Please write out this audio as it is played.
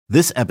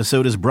This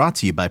episode is brought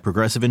to you by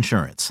Progressive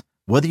Insurance.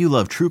 Whether you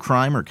love true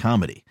crime or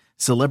comedy,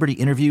 celebrity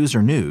interviews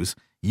or news,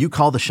 you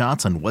call the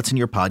shots on what's in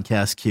your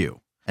podcast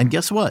queue. And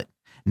guess what?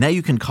 Now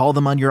you can call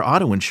them on your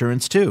auto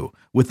insurance too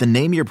with the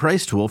Name Your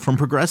Price tool from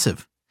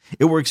Progressive.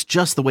 It works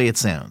just the way it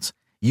sounds.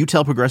 You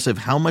tell Progressive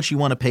how much you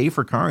want to pay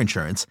for car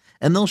insurance,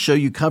 and they'll show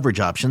you coverage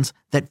options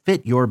that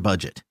fit your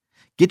budget.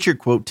 Get your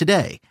quote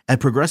today at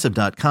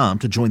Progressive.com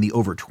to join the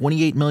over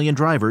 28 million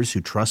drivers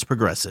who trust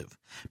Progressive.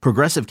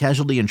 Progressive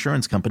Casualty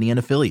Insurance Company and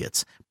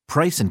Affiliates.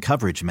 Price and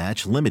coverage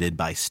match limited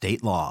by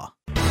state law.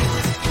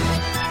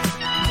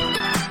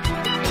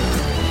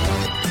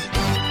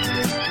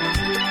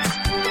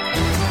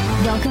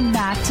 Welcome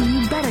back to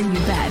You Better You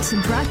Bet,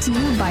 brought to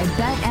you by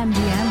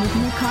BetMGM with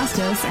Nick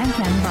Costos and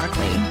Ken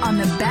Barkley on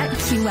the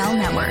BetQL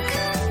network.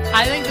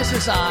 I think this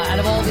is, out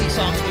of all these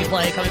songs we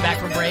play coming back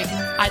from break,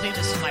 I think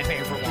this is my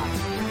favorite one.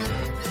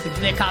 The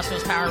Nick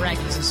Costos Power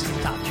Rankings, this is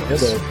the top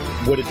choice. Yeah,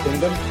 the Wooded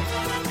Kingdom?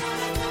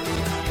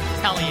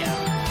 Hell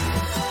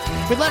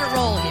yeah. We let it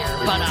roll here,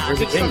 but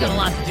we still got a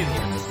lot to do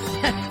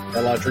here.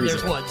 A lot of trees.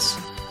 There's woods.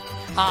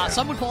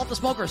 Some would call it the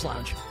Smoker's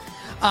Lounge.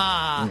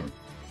 Got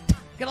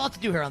a lot to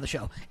do here on the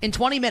show. In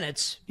 20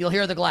 minutes, you'll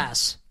hear the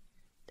glass,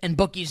 and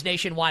bookies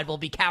nationwide will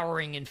be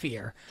cowering in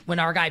fear when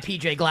our guy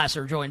PJ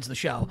Glasser joins the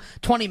show.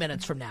 20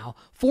 minutes from now,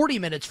 40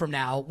 minutes from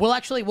now,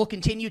 we'll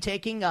continue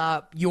taking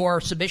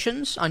your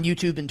submissions on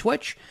YouTube and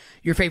Twitch,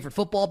 your favorite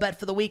football bet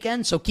for the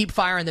weekend, so keep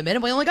firing them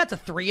in. We only got to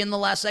 3 in the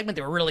last segment.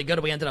 They were really good.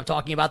 We ended up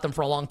talking about them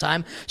for a long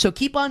time. So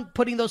keep on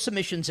putting those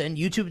submissions in.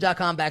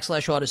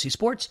 YouTube.com/Odyssey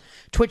Sports,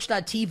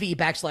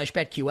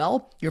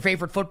 Twitch.tv/BetQL, your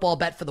favorite football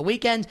bet for the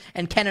weekend,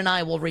 and Ken and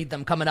I will read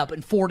them coming up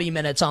in 40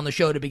 minutes on the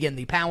show to begin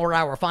the Power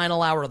Hour,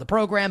 final hour of the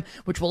program,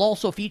 which will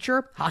also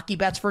feature hockey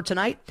bets for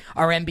tonight,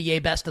 our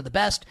NBA best of the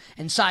best,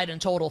 and side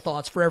and total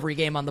thoughts for every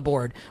game on the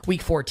board.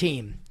 Week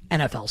 14,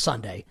 NFL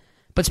Sunday.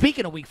 But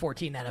speaking of Week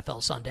 14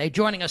 NFL Sunday,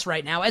 joining us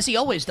right now, as he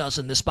always does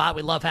in this spot,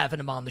 we love having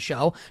him on the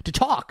show, to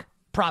talk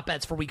prop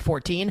bets for Week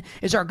 14,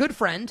 is our good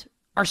friend,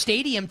 our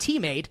stadium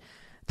teammate,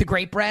 the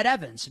great Brad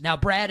Evans. Now,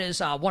 Brad is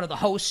one of the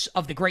hosts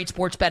of the great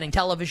sports betting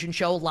television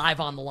show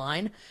Live on the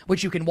Line,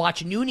 which you can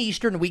watch noon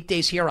Eastern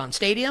weekdays here on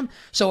Stadium.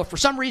 So if for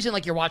some reason,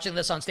 like, you're watching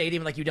this on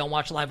Stadium, like you don't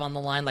watch Live on the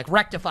Line, like,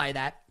 rectify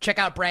that. Check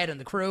out Brad and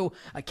the crew,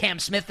 Cam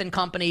Smith and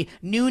company,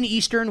 noon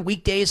Eastern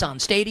weekdays on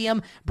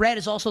Stadium. Brad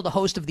is also the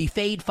host of the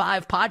Fade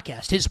 5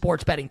 podcast, his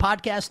sports betting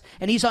podcast,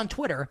 and he's on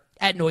Twitter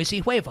at Noisy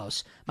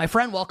Huevos. My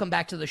friend, welcome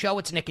back to the show.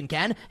 It's Nick and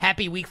Ken.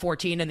 Happy Week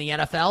 14 in the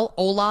NFL.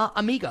 Hola,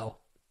 amigo.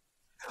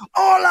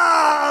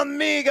 Hola,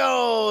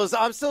 amigos!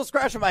 I'm still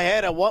scratching my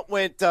head at what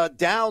went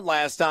down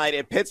last night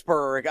in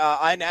Pittsburgh.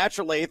 I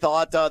naturally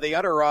thought the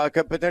under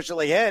could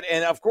potentially hit,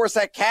 and of course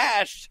that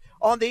cashed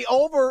on the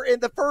over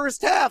in the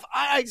first half.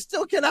 I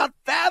still cannot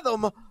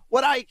fathom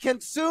what I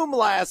consumed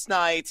last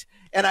night,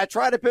 and I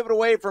tried to pivot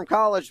away from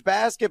college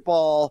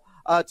basketball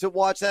to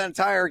watch that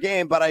entire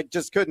game, but I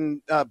just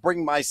couldn't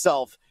bring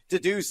myself to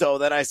do so.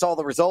 Then I saw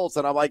the results,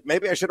 and I'm like,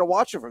 maybe I should have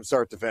watched it from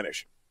start to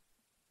finish.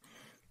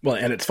 Well,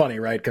 and it's funny,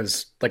 right?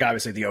 Because, like,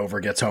 obviously the over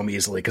gets home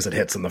easily because it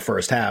hits in the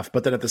first half.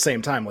 But then at the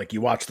same time, like,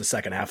 you watch the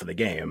second half of the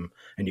game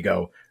and you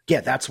go, yeah,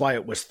 that's why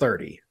it was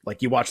 30.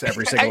 Like, you watch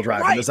every single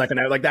drive in the second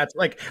half. Like, that's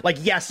like,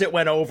 yes, it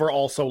went over.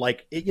 Also,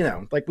 like,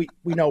 like,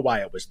 we know why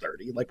it was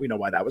 30. Like, we know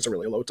why that was a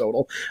really low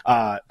total.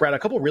 Brad, a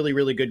couple really,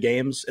 really good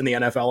games in the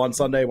NFL on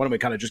Sunday. Why don't we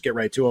kind of just get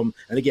right to them?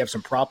 I think you have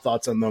some prop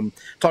thoughts on them.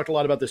 Talked a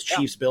lot about this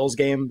Chiefs-Bills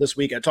game this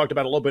week. I talked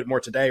about it a little bit more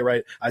today,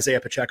 right?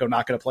 Isaiah Pacheco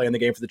not going to play in the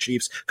game for the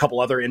Chiefs. A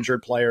couple other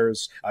injured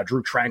players.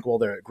 Drew Tranquil,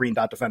 the green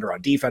dot defender on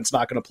defense,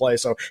 not going to play.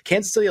 So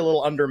Kansas City a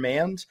little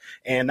undermanned,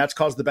 and that's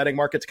caused the betting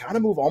market to kind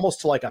of move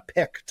almost to like a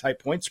pick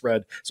type point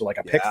spread. So like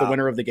a pick the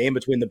winner of the game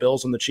between the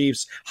Bills and the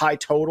Chiefs. High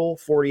total,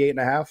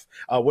 48.5.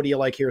 What do you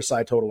like here,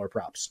 side total or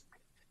props?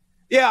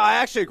 Yeah, I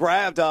actually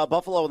grabbed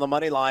Buffalo on the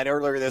money line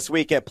earlier this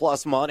week at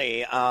plus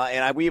money,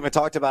 and we even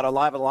talked about a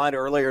live line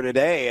earlier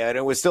today, and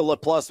it was still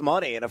at plus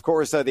money. And, of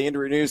course, the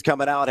injury news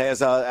coming out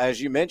has, as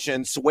you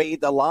mentioned,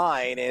 swayed the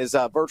line is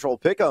virtual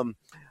pick'em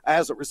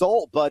as a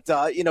result. But,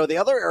 the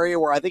other area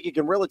where I think you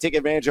can really take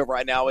advantage of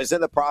right now is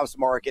in the props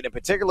market, in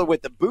particular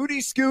with the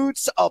booty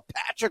scoots of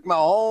Patrick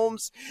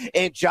Mahomes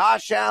and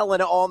Josh Allen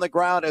on the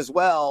ground as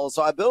well.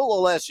 So I built a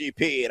little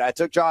SGP, and I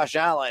took Josh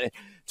Allen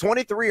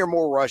 23 or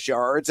more rush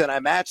yards, and I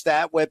matched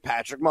that with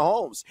Patrick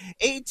Mahomes.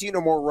 18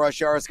 or more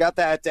rush yards, got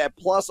that at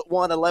plus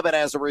 111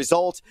 as a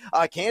result.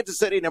 Kansas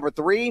City, number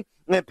 3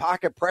 in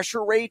pocket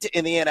pressure rate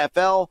in the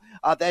NFL.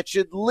 That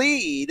should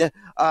lead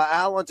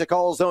Allen to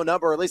call his own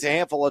number at least a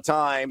handful of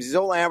times. He's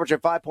only averaging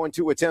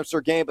 5.2 attempts per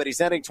game, but he's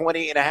hitting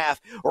 20.5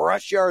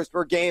 rush yards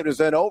per game. There's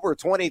been over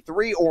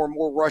 23 or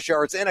more rush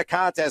yards in a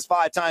contest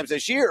 5 times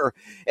this year.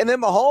 And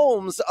then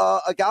Mahomes,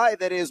 a guy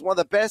that is one of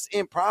the best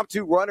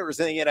impromptu runners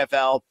in the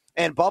NFL,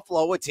 And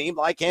Buffalo, a team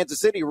like Kansas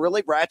City,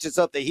 really ratchets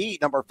up the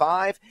heat. Number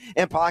 5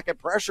 in pocket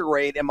pressure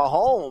rate. And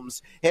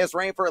Mahomes has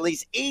ran for at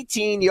least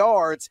 18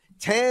 yards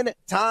 10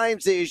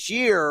 times this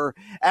year,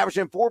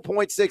 averaging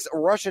 4.6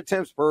 rush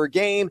attempts per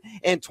game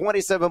and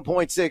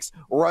 27.6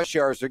 rush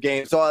yards per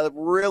game. So I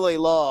really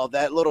love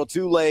that little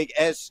two-leg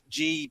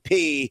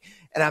SGP.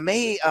 And I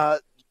may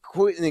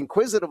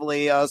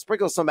inquisitively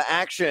sprinkle some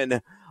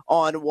action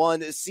on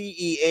one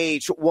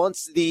CEH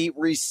once the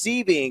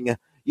receiving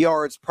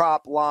yards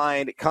prop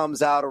line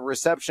comes out, of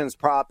receptions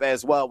prop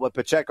as well, with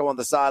Pacheco on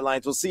the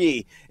sidelines. We'll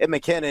see if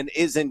McKinnon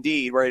is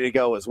indeed ready to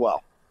go as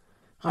well.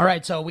 All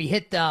right, so we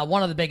hit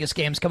one of the biggest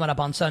games coming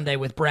up on Sunday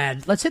with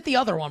Brad. Let's hit the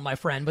other one, my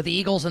friend, with the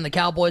Eagles and the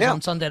Cowboys on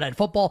Sunday Night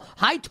Football.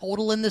 High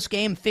total in this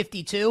game,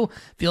 52.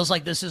 Feels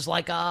like this is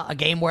like a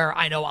game where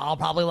I know I'll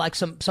probably like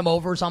some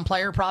overs on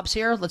player props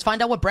here. Let's find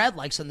out what Brad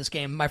likes in this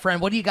game. My friend,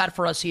 what do you got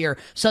for us here,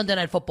 Sunday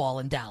Night Football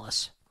in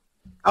Dallas?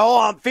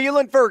 Oh, I'm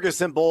feeling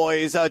Ferguson,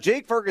 boys.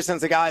 Jake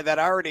Ferguson's a guy that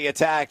I already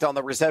attacked on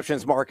the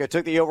receptions market.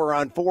 Took the over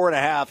on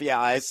 4.5. Yeah,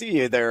 I see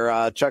you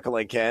there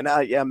chuckling, Ken.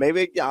 Yeah,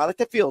 maybe. Yeah, I like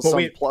to feel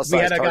some plus. We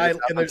had a guy.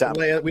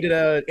 We did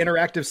an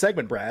interactive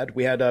segment, Brad.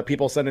 We had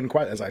people send in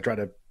questions as I try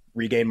to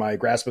regain my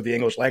grasp of the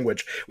English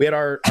language. We had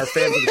our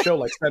fans of the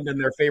show send in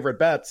their favorite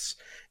bets,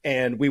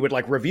 and we would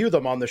review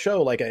them on the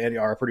show. And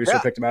our producer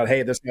picked them out.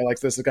 Hey, this guy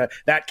likes this guy.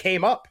 That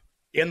came up.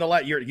 In the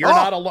you're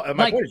not alone.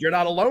 My point is, you're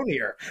not alone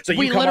here. So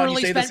you come on, you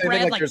say the same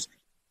thing. There's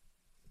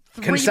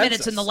 3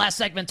 minutes in the last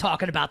segment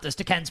talking about this,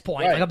 to Ken's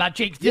point, about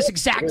Jake, this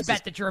exact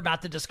bet that you're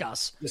about to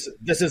discuss.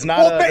 This is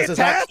not this is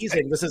not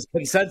teasing. This is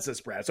consensus,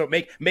 Brad. So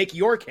make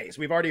your case.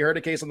 We've already heard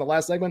a case in the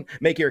last segment.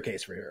 Make your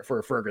case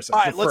for Ferguson.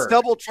 All right, let's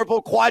double,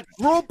 triple,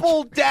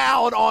 quadruple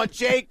down on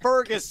Jake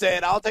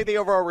Ferguson. I'll take the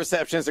overall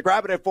receptions. I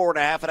grab it at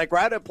 4.5, and I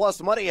grabbed it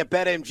plus money at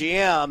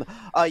BetMGM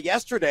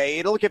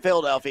yesterday. Look at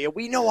Philadelphia.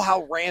 We know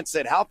how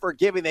rancid, how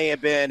forgiving they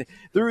have been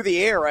through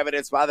the air,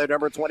 evidenced by their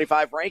number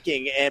 25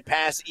 ranking and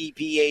pass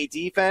EPA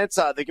defense.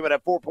 They give it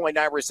at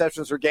 4.9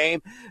 receptions per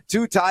game.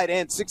 6 tight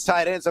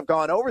ends have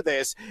gone over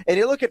this. And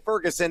you look at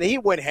Ferguson, he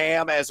went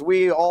ham, as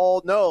we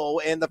all know,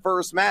 in the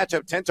first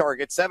matchup. 10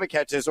 targets, 7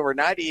 catches, over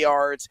 90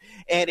 yards,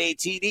 and a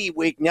TD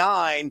week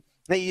 9.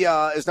 He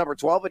is number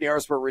 12 in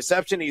yards per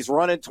reception. He's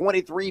running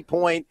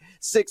 23.6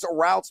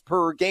 routes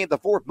per game, the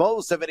 4th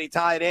most of any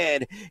tight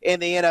end in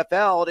the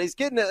NFL. And he's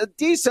getting a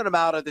decent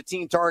amount of the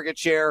team target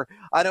share.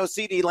 I know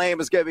CeeDee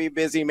Lamb is going to be a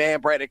busy man.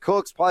 Brandon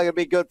Cooks probably going to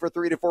be good for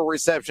 3 to 4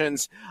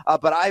 receptions.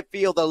 But I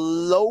feel the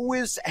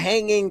lowest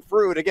hanging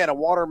fruit, again, a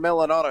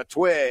watermelon on a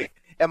twig,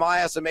 in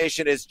my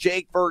estimation, is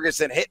Jake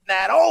Ferguson hitting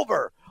that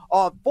over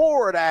on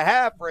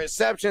 4.5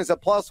 receptions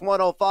at plus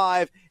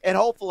 105. And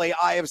hopefully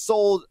I have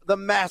sold the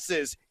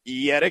masses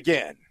yet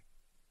again.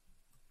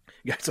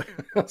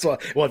 So,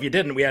 well, if you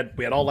didn't, we had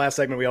all last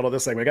segment, we had all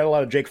this segment. We got a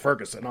lot of Jake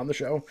Ferguson on the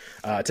show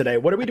today.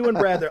 What are we doing,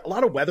 Brad? There are a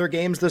lot of weather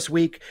games this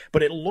week,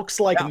 but it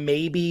looks like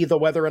maybe the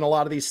weather in a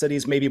lot of these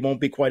cities maybe won't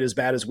be quite as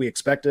bad as we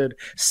expected.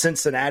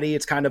 Cincinnati,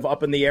 it's kind of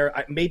up in the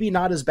air. Maybe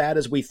not as bad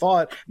as we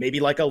thought. Maybe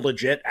like a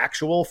legit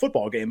actual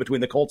football game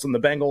between the Colts and the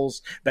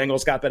Bengals.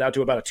 Bengals got bet out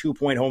to about a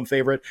 2-point home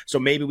favorite. So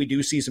maybe we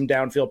do see some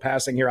downfield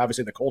passing here.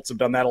 Obviously, the Colts have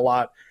done that a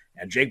lot.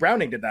 And Jake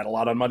Browning did that a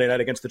lot on Monday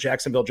night against the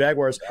Jacksonville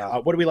Jaguars.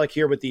 What do we like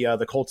here with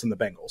the Colts and the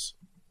Bengals?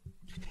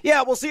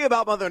 Yeah, we'll see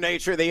about Mother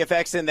Nature, the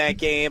effects in that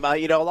game. A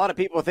lot of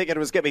people were thinking it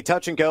was going to be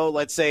touch and go,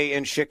 let's say,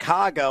 in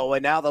Chicago,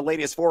 and now the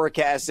latest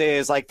forecast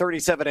is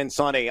 37 and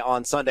sunny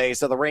on Sunday,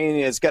 so the rain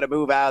is going to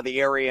move out of the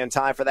area in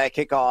time for that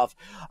kickoff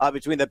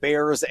between the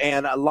Bears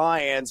and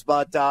Lions.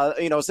 But,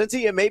 since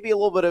he may be a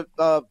little bit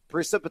of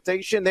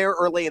precipitation there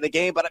early in the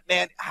game, but,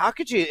 man, how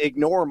could you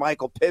ignore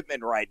Michael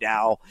Pittman right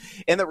now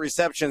in the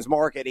receptions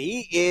market?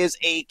 He is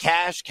a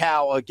cash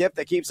cow, a gift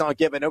that keeps on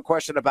giving, no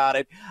question about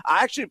it.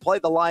 I actually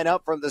played the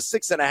lineup from the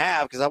 6.5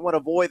 because I want to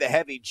avoid the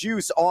heavy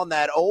juice on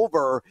that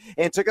over,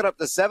 and took it up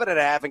to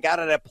 7.5 and got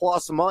it at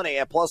plus money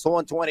at plus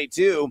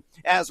 122.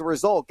 As a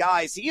result,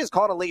 guys, he has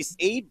caught at least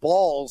 8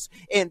 balls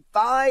in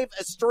 5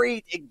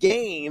 straight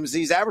games.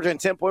 He's averaging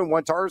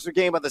 10.1 targets per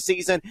game of the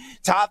season,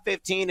 top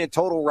 15 in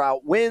total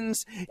route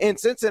wins. And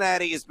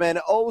Cincinnati has been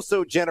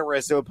so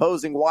generous to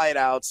opposing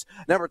wideouts.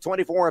 Number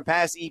 24 in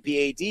pass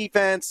EPA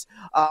defense.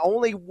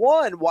 Only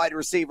one wide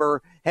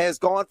receiver has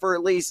gone for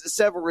at least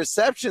 7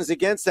 receptions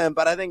against them,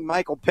 but I think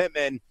Michael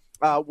Pittman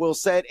will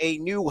set a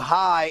new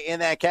high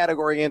in that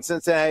category in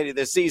Cincinnati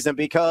this season,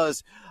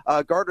 because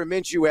Gardner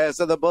Minshew has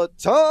the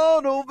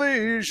tunnel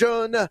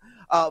vision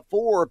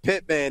for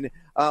Pittman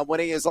when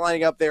he is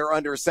lining up there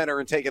under center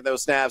and taking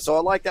those snaps. So I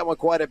like that one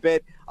quite a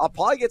bit. I'll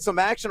probably get some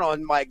action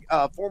on my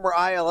former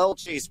ILL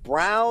Chase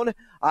Brown.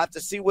 I have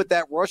to see what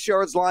that rush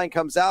yards line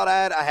comes out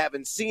at. I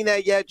haven't seen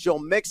that yet. Joe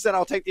Mixon,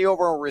 I'll take the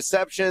over on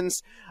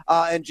receptions.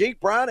 And Jake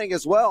Browning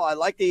as well. I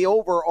like the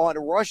over on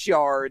rush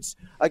yards.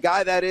 A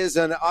guy that is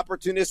an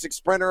opportunistic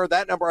sprinter.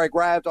 That number I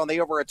grabbed on the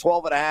over at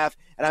 12.5.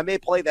 And I may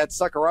play that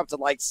sucker up to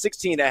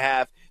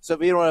 16.5. So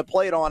if you want to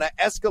play it on an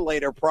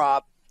escalator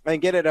prop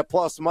and get it at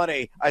plus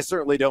money, I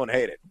certainly don't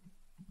hate it.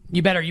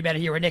 You better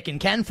hear Nick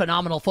and Ken.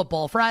 Phenomenal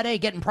Football Friday,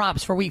 getting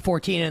props for Week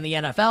 14 in the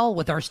NFL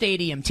with our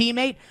Stadium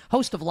teammate,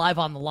 host of Live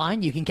on the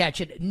Line. You can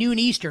catch it noon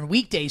Eastern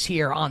weekdays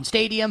here on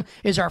Stadium,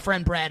 is our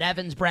friend Brad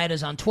Evans. Brad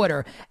is on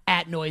Twitter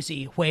at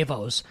Noisy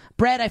Huevos.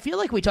 Brad, I feel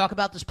like we talk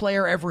about this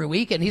player every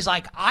week, and he's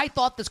like, I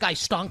thought this guy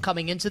stunk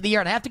coming into the year,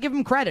 and I have to give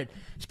him credit.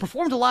 He's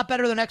performed a lot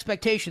better than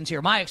expectations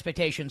here, my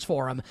expectations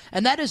for him.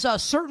 And that is a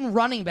certain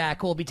running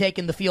back who will be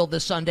taking the field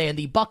this Sunday in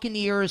the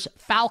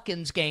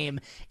Buccaneers-Falcons game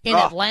in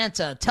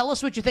Atlanta. Tell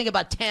us what you think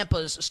about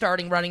Tampa's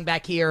starting running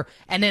back here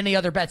and any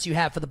other bets you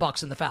have for the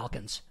Bucs and the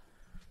Falcons.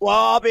 Well,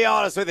 I'll be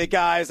honest with you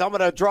guys. I'm going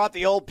to drop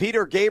the old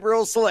Peter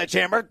Gabriel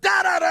sledgehammer.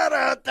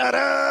 I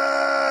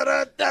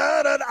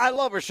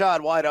love Rachaad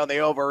White on the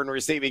over in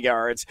receiving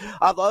yards.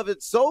 I love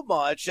it so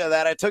much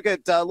that I took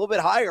it a little bit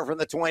higher from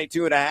the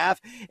 22.5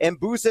 and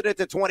boosted it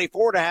to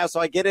 24.5, so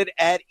I get it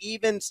at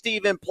even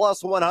Steven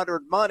plus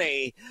 100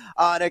 money.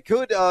 And it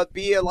could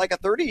be like a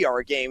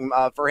 30-yard game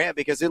for him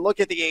because you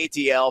look at the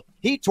ATL.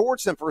 He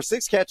torched him for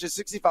 6 catches,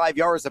 65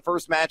 yards the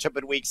first matchup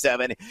in Week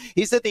 7.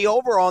 He's at the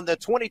over on the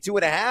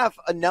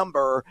 22.5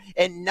 number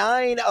in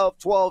 9 of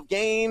 12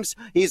 games.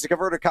 He's a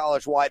converted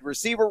college wide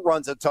receiver,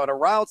 runs a ton of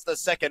routes, the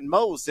second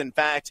most, in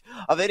fact,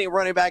 of any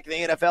running back in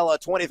the NFL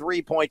at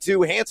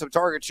 23.2. Handsome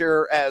target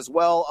share as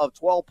well of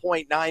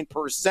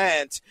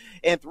 12.9%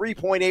 and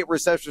 3.8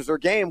 receptions per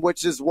game,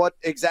 which is what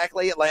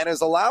exactly Atlanta is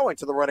allowing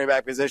to the running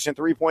back position.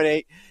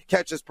 3.8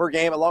 catches per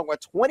game, along with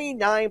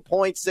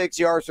 29.6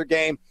 yards per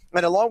game.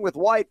 And along with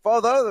White,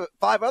 5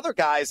 other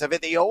guys have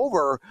hit the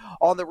over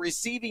on the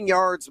receiving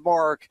yards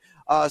mark.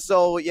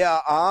 So, yeah,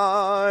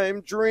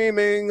 I'm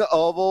dreaming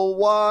of a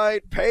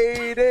White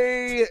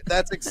payday.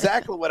 That's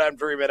exactly what I'm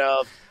dreaming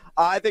of.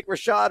 I think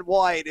Rachaad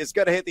White is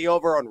going to hit the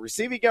over on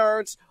receiving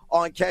yards,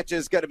 on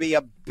catches, going to be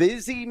a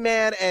busy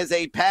man as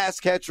a pass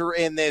catcher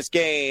in this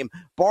game.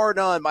 Bar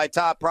none, my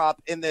top prop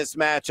in this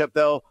matchup,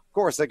 though. Of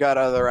course, I got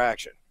other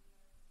action.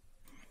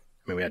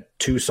 I mean, we had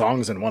 2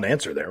 songs and 1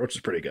 answer there, which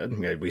is pretty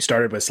good. We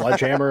started with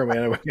Sledgehammer,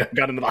 and we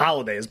got into the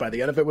holidays by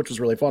the end of it, which was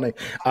really funny.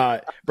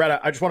 Brad,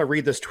 I just want to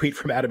read this tweet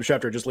from Adam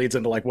Schefter. It just leads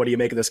into, what do you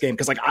make of this game?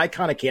 Because, I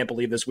kind of can't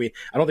believe this week.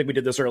 I don't think we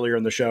did this earlier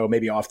in the show,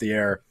 maybe off the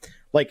air.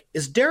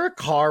 Is Derek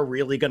Carr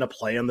really going to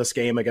play in this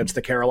game against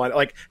the Carolina?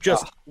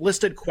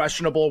 Listed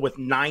questionable with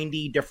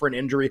 90 different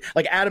injuries.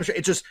 Adam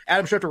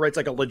Schefter writes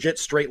a legit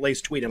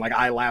straight-laced tweet, and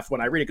I laugh when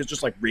I read it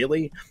because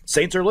really?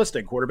 Saints are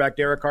listing quarterback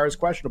Derek Carr is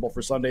questionable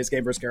for Sunday's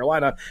game versus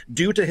Carolina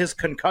due to his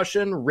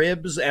concussion,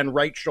 ribs, and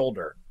right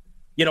shoulder.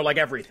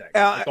 Everything.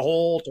 The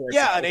whole torso.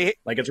 Yeah, and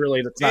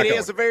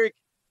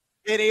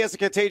he has a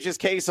contagious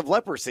case of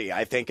leprosy,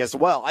 I think, as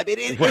well. I mean,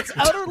 it's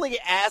utterly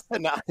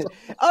asinine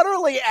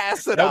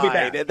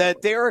that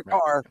Derek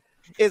Carr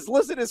is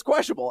listed as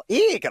questionable.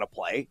 He ain't going to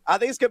play. I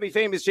think it's going to be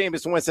famous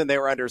Jameis Winston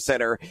there under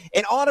center.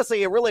 And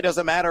honestly, it really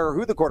doesn't matter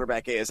who the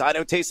quarterback is. I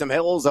know Taysom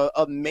Hill's a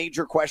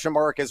major question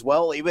mark as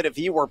well, even if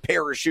he were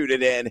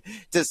parachuted in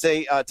to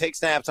say take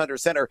snaps under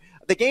center.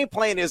 The game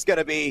plan is going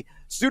to be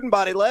student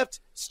body left,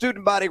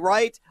 student body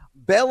right,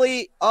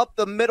 belly up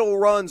the middle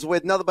runs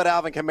with nothing but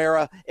Alvin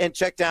Kamara and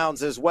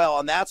checkdowns as well.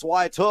 And that's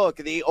why I took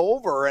the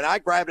over, and I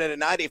grabbed it at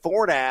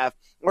 94.5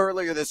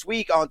 earlier this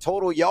week on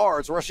total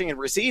yards, rushing and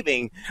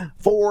receiving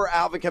for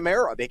Alvin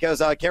Kamara,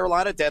 because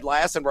Carolina dead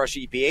last in rush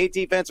EPA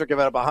defense. Are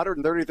giving up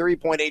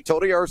 133.8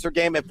 total yards per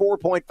game and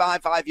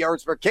 4.55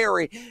 yards per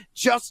carry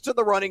just to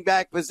the running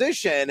back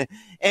position.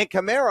 And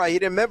Kamara, he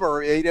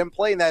didn't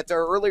play in that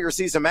earlier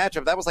season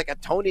matchup. That was like a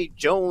Tony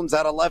Jones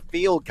out of left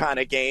field kind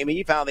of game.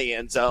 He found the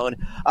end zone.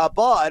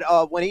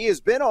 But when he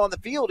has been on the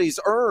field, he's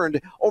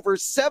earned over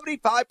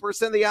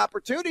 75% of the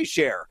opportunity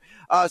share.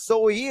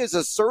 So he is a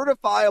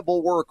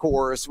certifiable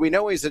workhorse. We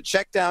know he's a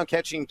check down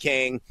catching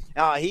king.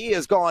 He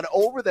has gone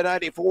over the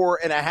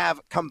 94.5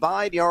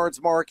 combined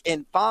yards mark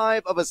in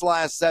 5 of his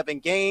last 7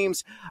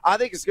 games. I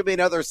think it's going to be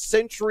another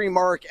century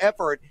mark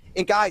effort.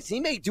 And guys, he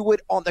may do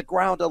it on the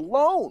ground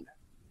alone.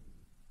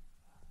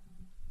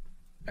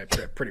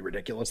 Pretty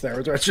ridiculous there.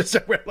 It's just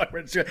we're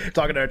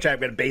talking to our chat.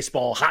 We had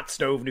baseball hot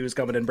stove news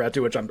coming in, Brad,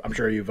 too, which I'm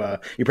sure you've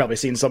probably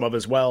seen some of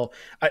as well.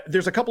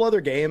 There's a couple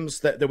other games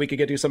that we could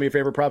get to, some of your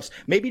favorite props.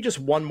 Maybe just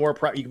one more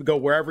prop. You can go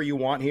wherever you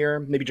want here.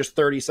 Maybe just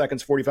 30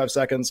 seconds, 45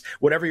 seconds,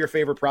 whatever your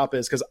favorite prop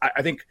is, because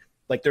I think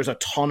there's a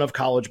ton of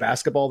college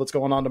basketball that's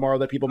going on tomorrow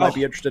that people might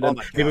be interested in.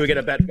 Maybe we get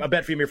a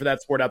bet from you for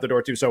that sport out the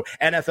door too. So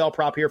NFL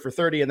prop here for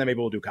 30, and then maybe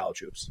we'll do college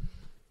hoops.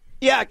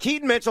 Yeah,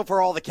 Keaton Mitchell for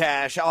all the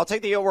cash. I'll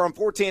take the over on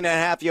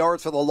 14.5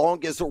 yards for the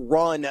longest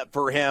run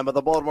for him.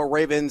 The Baltimore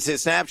Ravens,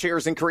 his snap share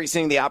is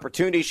increasing. The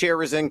opportunity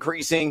share is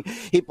increasing.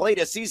 He played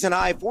a season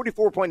high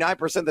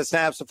 44.9% of the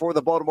snaps before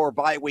the Baltimore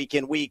bye week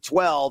in Week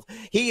 12.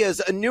 He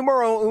is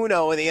numero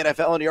uno in the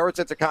NFL in yards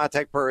after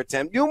contact per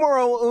attempt,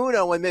 numero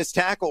uno in missed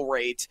tackle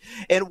rate,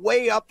 and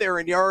way up there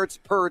in yards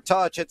per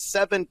touch at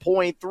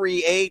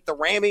 7.38. The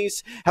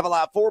Rammies have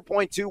allowed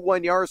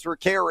 4.21 yards per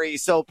carry,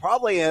 so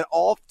probably an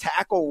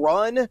off-tackle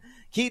run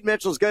Keaton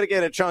Mitchell's going to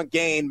get a chunk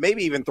gain,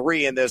 maybe even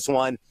 3 in this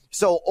one.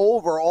 So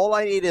over, all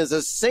I need is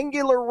a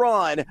singular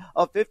run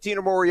of 15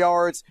 or more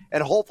yards,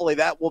 and hopefully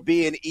that will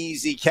be an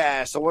easy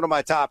cash. So one of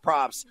my top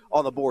props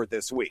on the board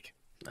this week.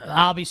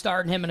 I'll be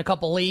starting him in a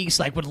couple leagues.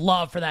 Would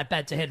love for that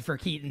bet to hit for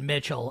Keaton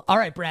Mitchell. All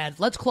right, Brad,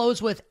 let's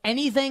close with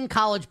anything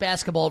college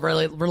basketball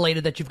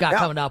related that you've got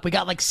coming up. We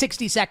got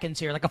 60 seconds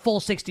here, a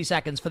full 60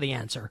 seconds for the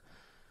answer.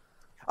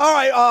 All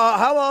right,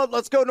 how about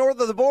let's go north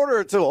of the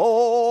border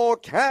to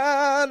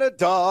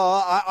Canada.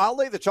 I'll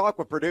lay the chalk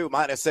with Purdue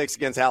 -6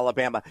 against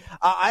Alabama.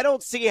 I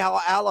don't see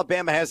how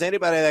Alabama has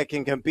anybody that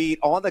can compete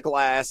on the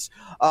glass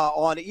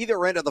on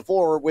either end of the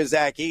floor with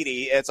Zach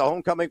Edey. It's a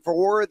homecoming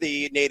for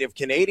the native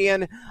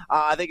Canadian.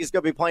 I think he's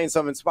going to be playing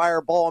some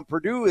inspired ball, and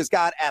Purdue has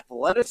got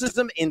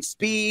athleticism and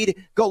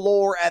speed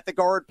galore at the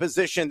guard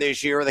position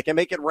this year. They can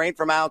make it rain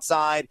from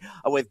outside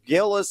with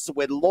Gillis,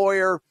 with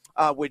Lawyer,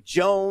 with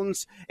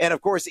Jones, and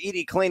of course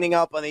Edey cleaning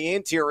up on the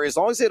interior. As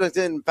long as it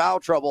isn't in foul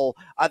trouble,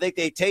 I think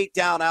they take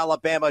down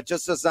Alabama.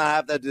 Just does not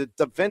have the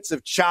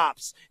defensive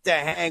chops to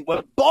hang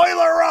with.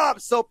 Boiler up!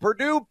 So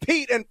Purdue,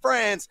 Pete, and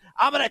friends,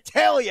 I'm going to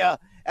tell you,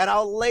 and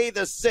I'll lay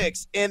the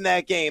 6 in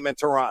that game in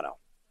Toronto.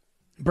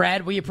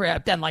 Brad,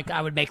 then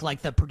I would make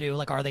the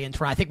Purdue, are they in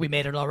Toronto? I think we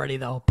made it already,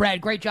 though.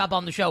 Brad, great job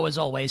on the show as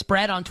always.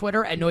 Brad on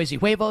Twitter at Noisy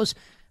Huevos.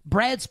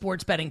 Brad's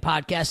sports betting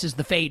podcast is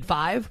the Fade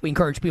 5. We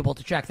encourage people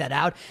to check that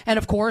out. And,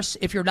 of course,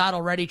 if you're not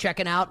already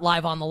checking out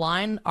Live on the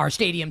Line, our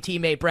stadium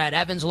teammate Brad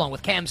Evans, along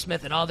with Cam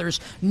Smith and others,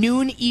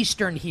 noon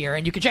Eastern here.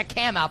 And you can check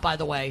Cam out, by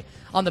the way,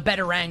 on the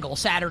Better Angle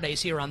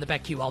Saturdays here on the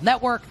BetQL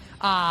Network.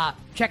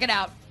 Check it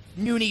out.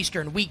 Noon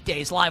Eastern,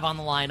 weekdays, Live on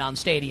the Line on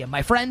Stadium.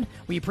 My friend,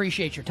 we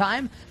appreciate your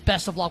time.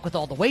 Best of luck with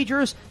all the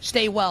wagers.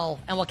 Stay well,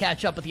 and we'll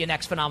catch up with you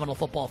next Phenomenal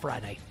Football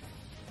Friday.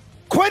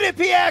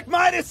 Quinnipiac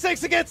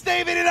 -6 against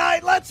Navy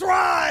tonight. Let's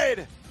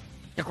ride!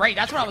 Great.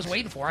 That's what I was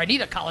waiting for. I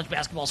need a college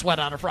basketball sweat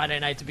on a Friday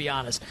night, to be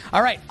honest.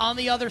 All right. On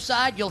the other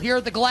side, you'll hear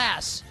the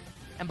glass.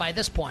 And by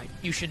this point,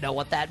 you should know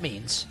what that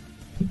means.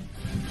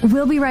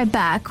 We'll be right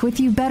back with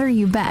You Better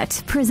You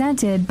Bet,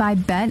 presented by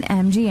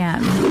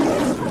BetMGM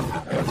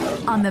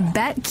on the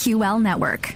BetQL Network.